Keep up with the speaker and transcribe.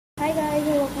Hi guys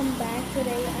and welcome back.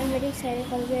 Today I'm very excited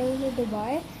because we're going to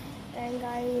Dubai. And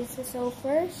guys, so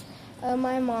first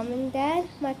my mom and dad,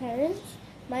 my parents,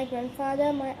 my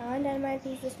grandfather, my aunt and my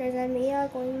three sisters and me are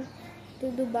going to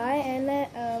Dubai,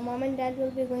 and mom and dad will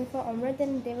be going for Umrah,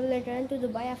 then they will return to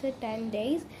Dubai after 10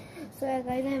 days. So yeah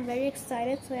guys, I'm very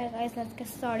excited. So yeah guys, let's get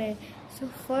started. So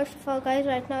first of all guys,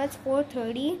 right now it's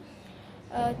 4:30.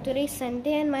 Today's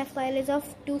Sunday and my flight is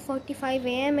of 2:45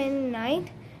 a.m. in night.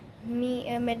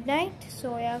 Midnight.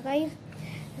 So yeah guys,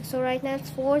 so right now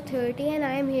it's 4:30 and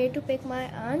I am here to pick my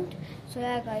aunt. So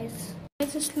yeah guys,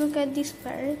 just look at these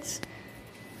parrots.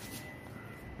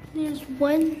 There's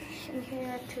one and here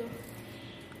are two.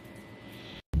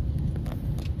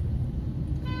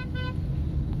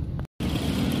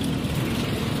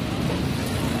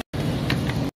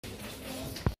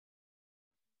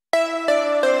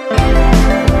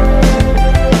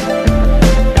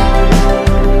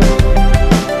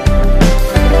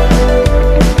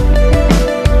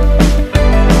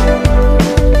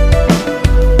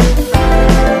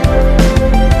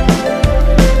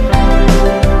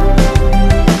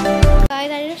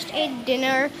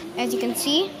 Dinner, as you can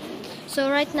see. So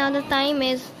right now the time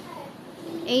is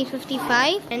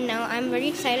 8:55 and now I'm very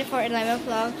excited for 11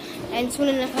 o'clock and soon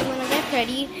enough I'm gonna get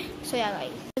ready. So yeah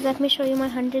guys, let me show you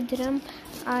my 100 dirham.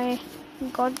 I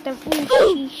got them. Oh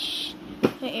sheesh,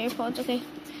 my AirPods. Okay,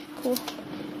 cool,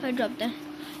 I dropped them.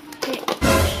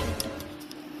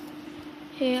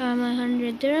 Here are my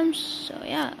 100 dirhams. So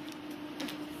yeah,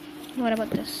 what about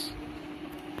this?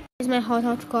 Is my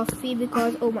hot coffee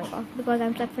because oh my god, because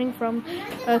I'm suffering from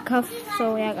a cough.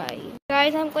 So yeah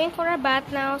guys, I'm going for a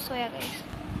bath now. So yeah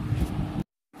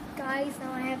guys,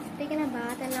 now I have taken a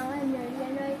bath and now I'm ready,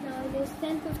 and right now it is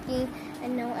 10:15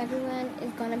 and now everyone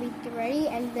is gonna be ready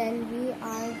and then we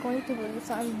are going to leave.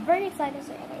 So I'm very excited.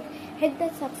 So yeah guys, hit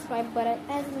that subscribe button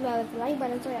as well as the like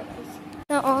button. So yeah guys,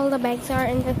 now all the bags are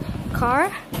in the car.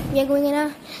 We are going in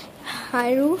a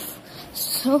high roof.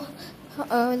 So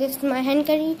this is my hand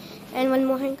curry and one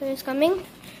more hand curry is coming.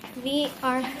 We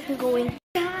are going.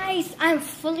 Guys, I'm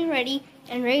fully ready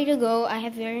and ready to go. I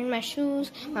have wearing my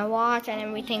shoes, my watch and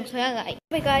everything. So yeah guys.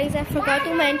 But guys, I forgot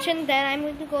to mention that I'm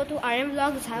going to go to RM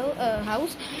Vlog's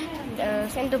house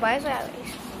in Dubai. So yeah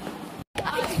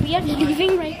guys, we are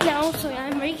leaving right now. So yeah,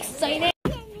 I'm very excited.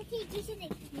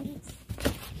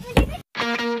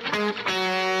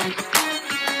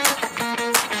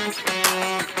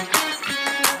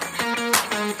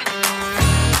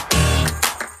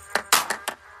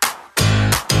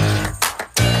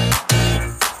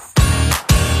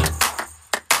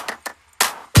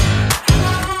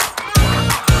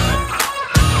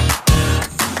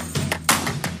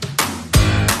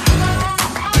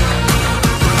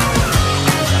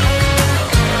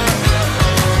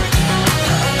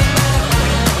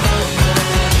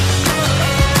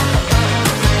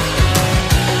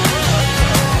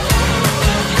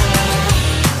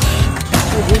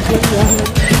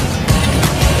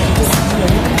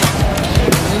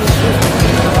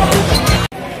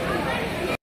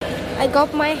 I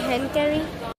got my hand carry.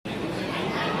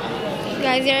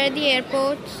 Guys, we are at the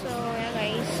airport. So yeah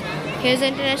guys, here's the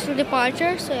international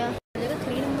departure. So yeah.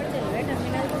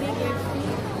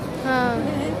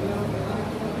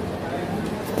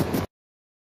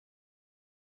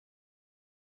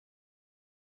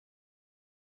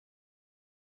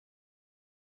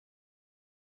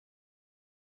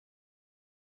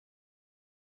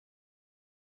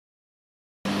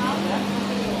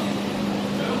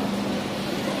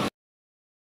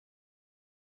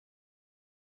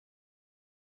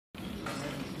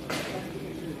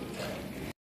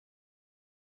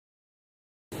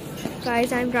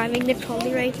 Guys, I'm driving the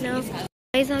trolley right now.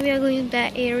 Guys, now we are going to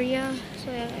that area.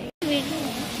 So yeah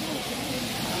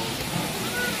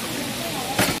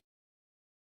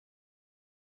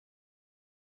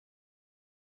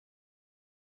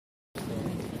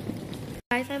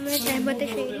guys, I'm in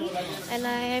Emirates and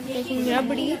I am taking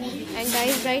Rabdi. And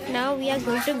guys, right now we are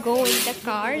going to go in the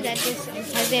car that is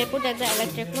at the airport, at the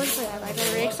electric one. So yeah, guys,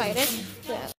 I'm very excited.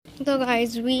 So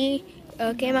guys, we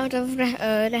came out of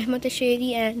Rahmat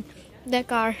Shady and the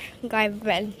car guy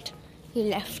went. He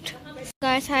left.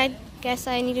 Guys, I guess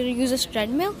I need to use a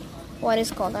treadmill. What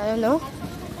is called? I don't know.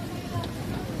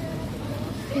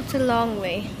 It's a long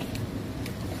way.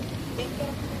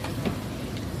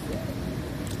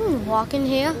 Walk in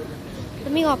here.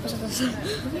 Let me opposite this.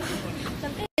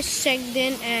 I just checked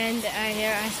in and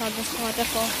here I saw this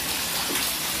waterfall.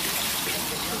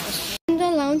 In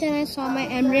the lounge and I saw my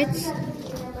Emirates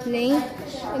plane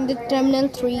in the Terminal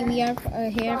 3. We are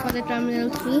here for the Terminal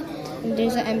 3. And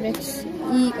there's an Emirates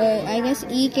I guess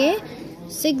EK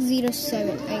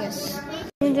 607, I guess.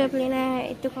 The plane,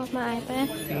 I took off my iPad.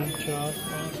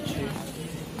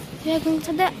 We are going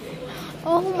to the.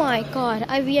 Oh my God!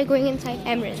 We are going inside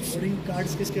Emirates.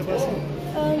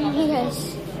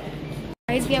 Yes.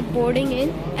 Guys, we are boarding in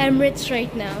Emirates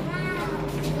right now.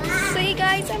 See,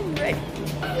 guys, I'm ready.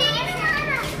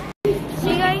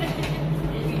 See, guys,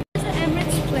 it's the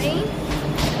Emirates plane.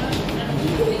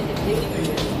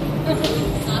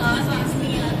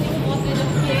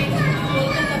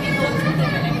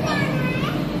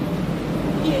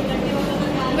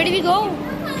 Where do we go?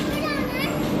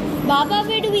 Baba,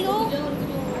 where do we go?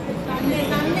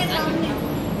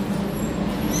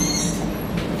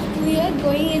 We are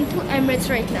going into Emirates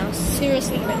right now.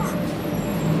 Seriously, guys.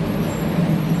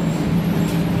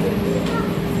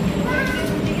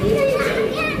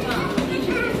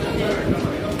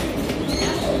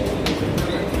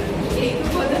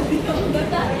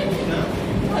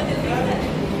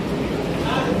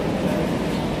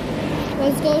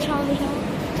 Let's go, shall we?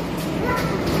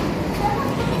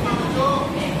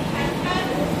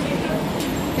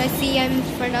 I see I'm in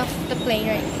front of the plane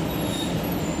right now.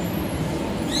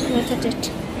 Look at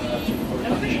it.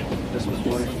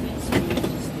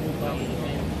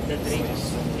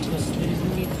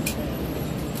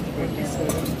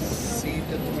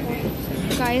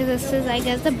 Guys, this is, I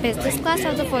guess, the business class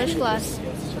or the first class.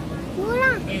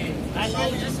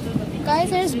 Guys,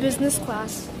 there's business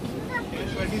class.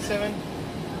 27.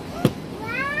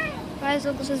 Guys,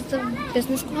 so this is the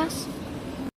business class.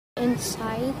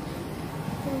 Inside,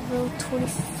 row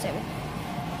 27.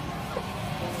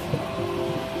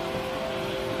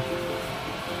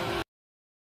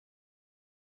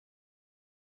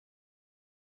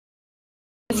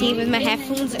 See, with my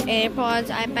headphones, AirPods,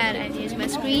 iPad, and here's my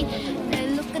screen.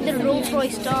 And look at the Rolls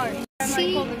Royce star.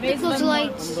 See, look those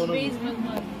lights. I'm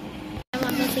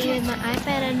see with my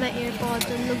iPad and my AirPods,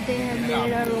 and look, they have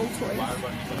made a Rolls Royce.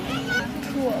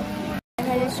 Cool.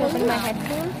 I just open my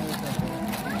headphones.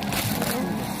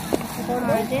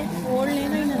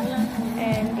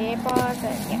 And AirPods,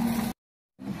 and yeah.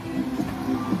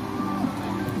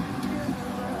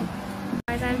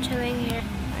 Guys, I'm chilling here.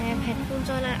 I have headphones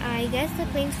on. I guess the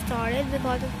plane started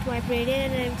because it vibrated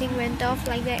and everything went off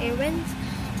like the air vents.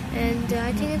 And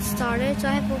I think it started, so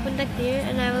I have opened the clear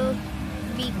and I will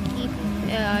be keep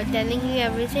telling you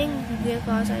everything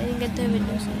because I didn't get the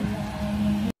window seat.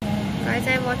 Guys,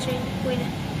 I'm watching Queen.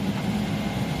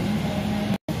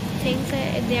 Things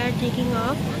they are taking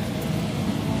off.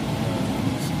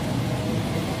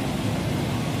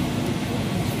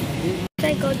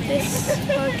 I got this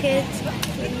for kids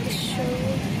in the show.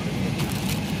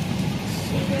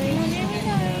 See, guys.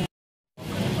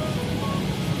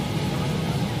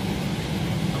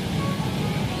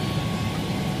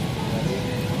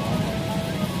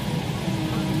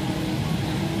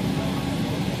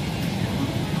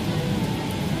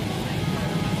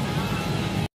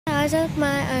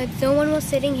 No one was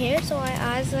sitting here, so I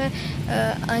asked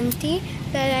auntie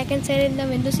that I can sit in the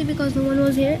window seat because no one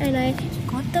was here, and I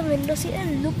got the window seat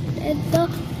and looked at the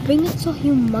wing. It's so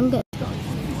humongous.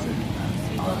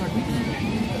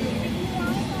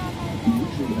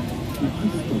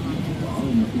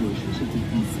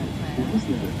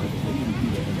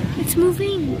 It's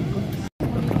moving.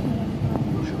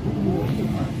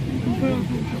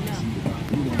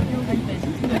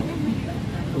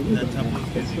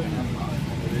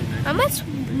 Mama's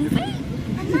moving?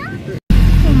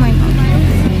 Oh my God.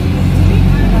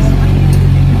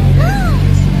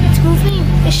 It's moving.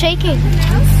 It's shaking.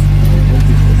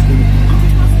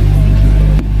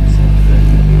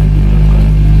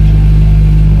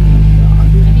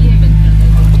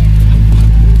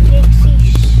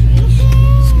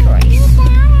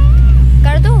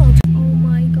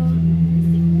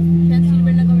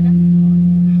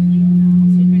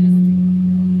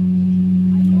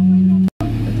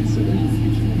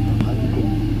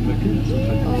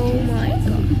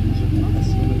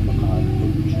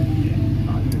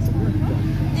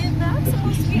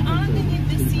 Supposed to be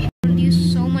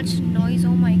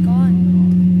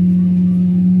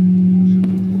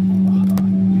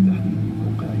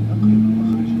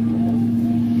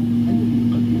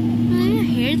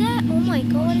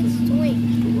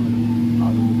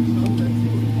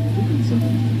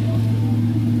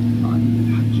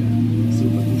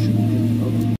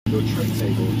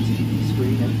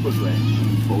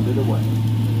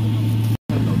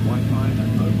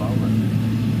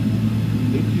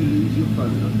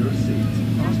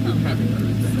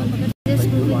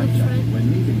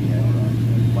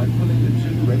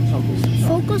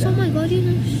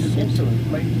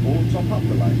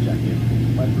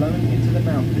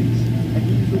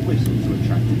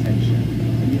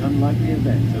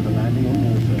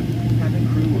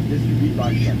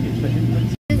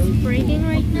It's breaking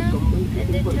right now, and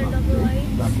they turned off the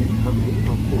lights.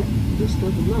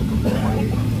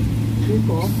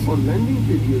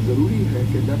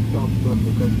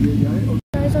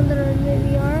 Guys, on the runway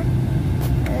we are,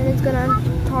 and it's gonna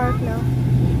dark now.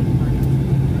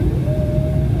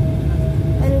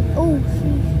 And oh,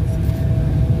 sheesh.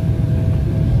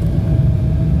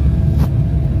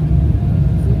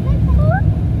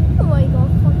 Oh my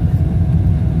god, fuck.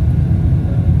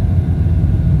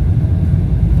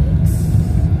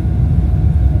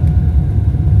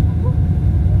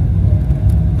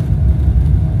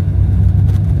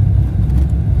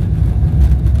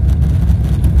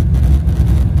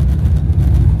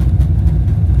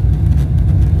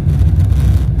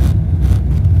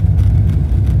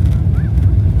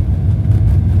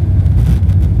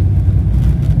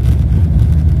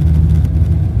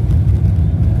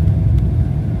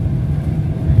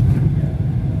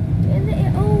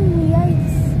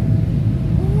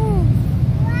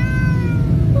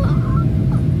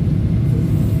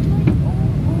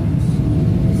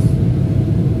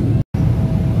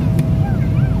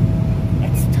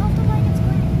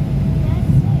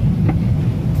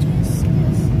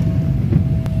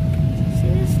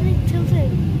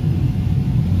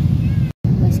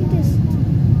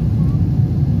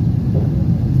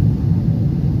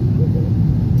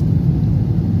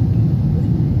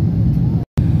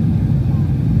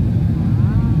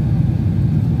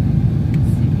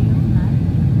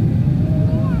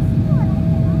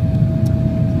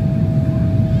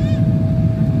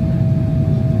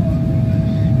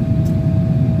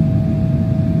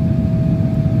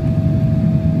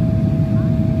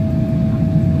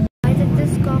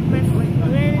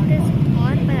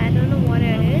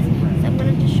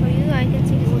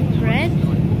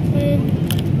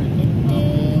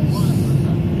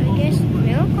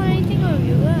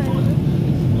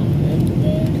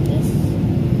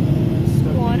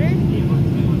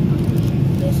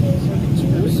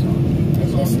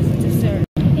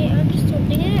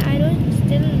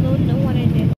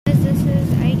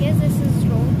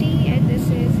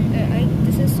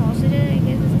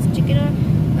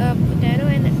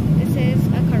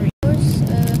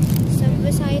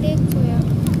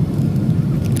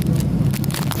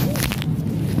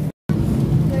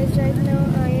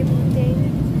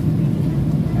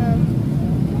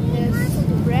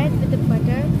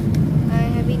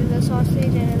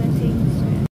 Sausage and other things.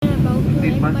 I'm about to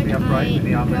end, but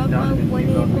I dropped out one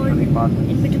airport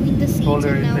in between the seats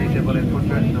and now I'm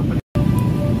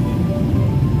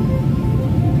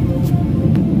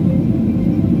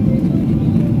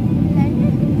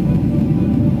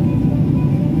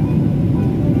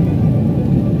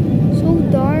so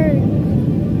dark.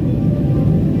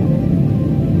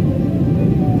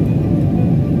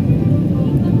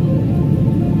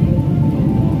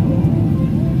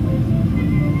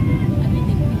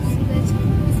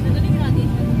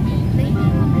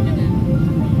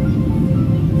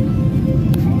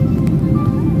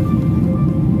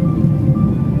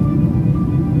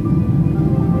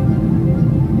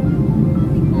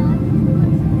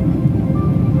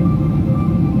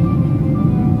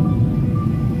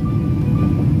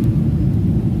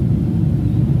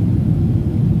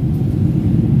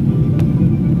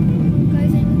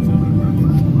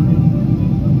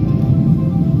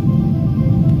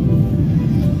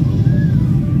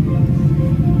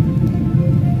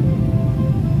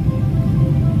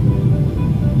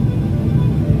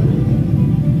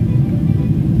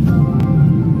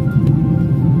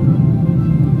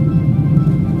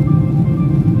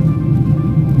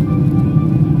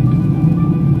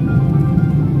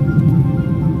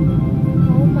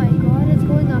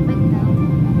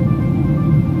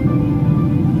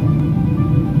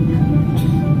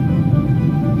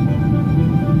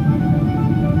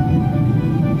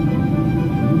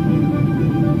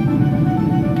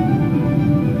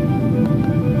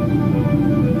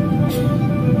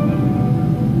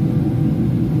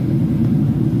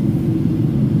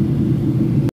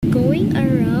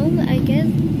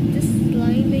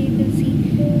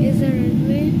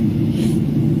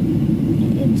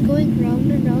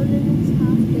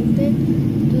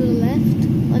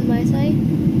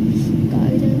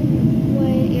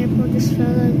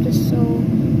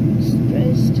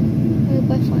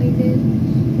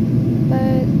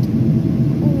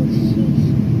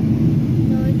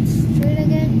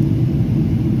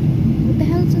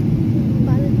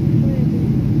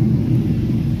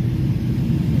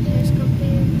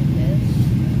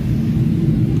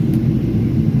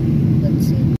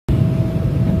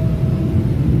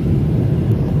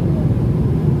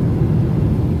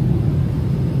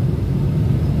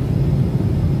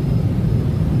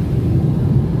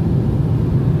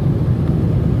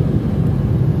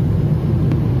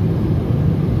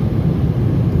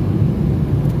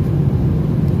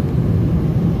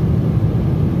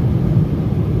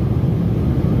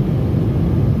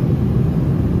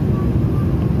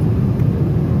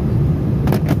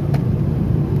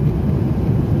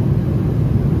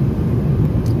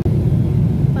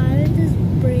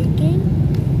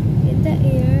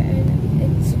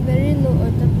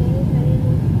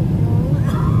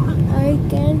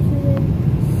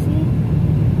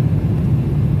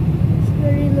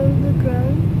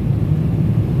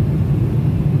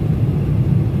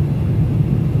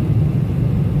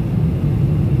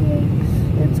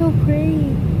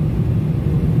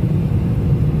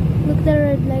 The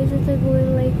red lights are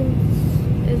going like in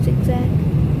a zigzag.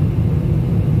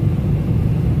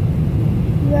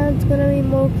 Yeah, it's gonna be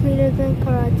more cleaner than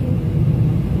Karachi,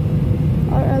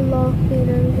 or a lot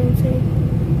cleaner, we can say.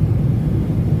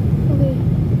 Okay,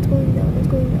 it's going down. It's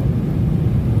going down.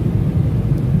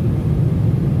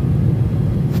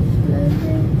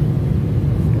 Landing.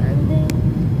 Landing.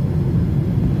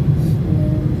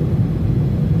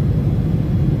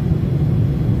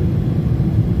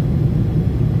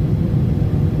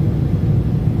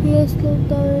 He has slowed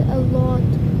down a lot.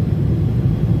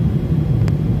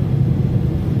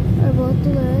 About to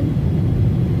land.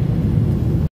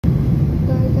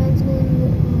 Guys, that's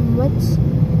going much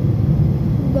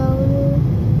down.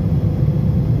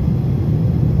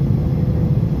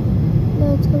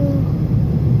 Now it's coming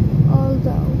all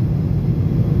down.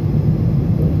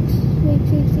 Wait.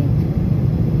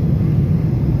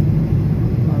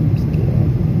 I'm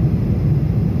scared.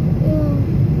 Yeah.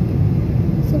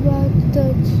 It's about to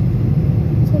touch.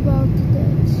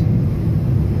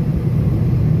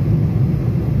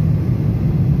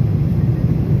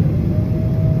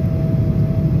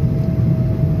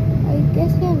 I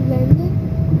guess we have landed.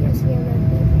 Yes, we have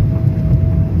landed.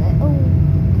 Oh,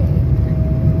 okay.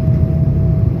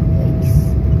 Yikes.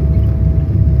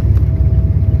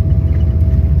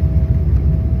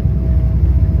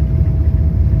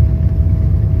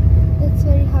 That's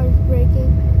very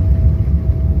heartbreaking.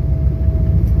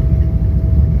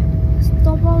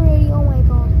 Stop already, oh my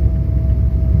god.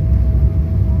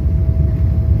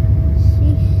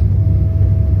 Sheesh.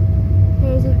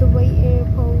 Here's the Dubai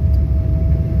airport.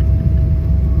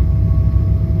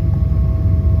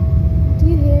 Do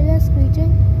you hear that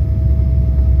screeching?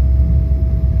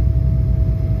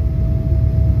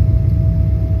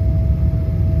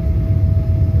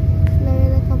 Now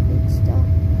we're the complete stuff.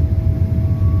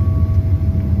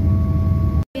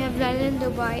 We have landed in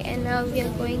Dubai and now we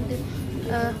are going to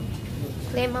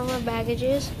claim our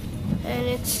baggages, and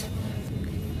it's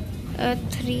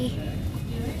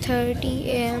 3:30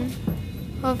 a.m.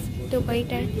 of Dubai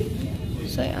time.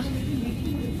 So yeah,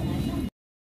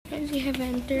 as we have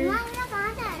entered.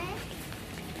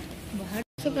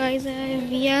 So guys,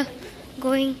 we are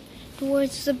going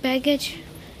towards the baggage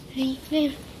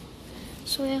reclaim.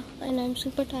 So yeah, and I'm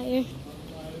super tired,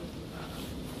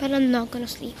 but I'm not gonna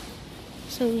sleep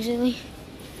so easily.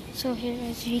 So here,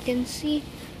 as you can see,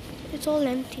 it's all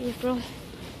empty, bro.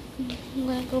 I'm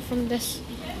gonna go from this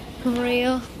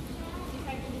rail.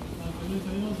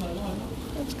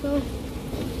 Let's go.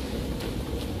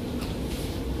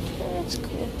 That's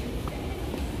cool.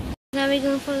 Now we're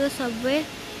going for the subway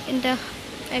in the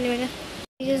elevator.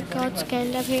 We just got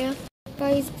scanned up here.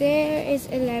 Guys, there is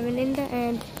 11 in the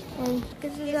end, and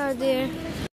kisses are there.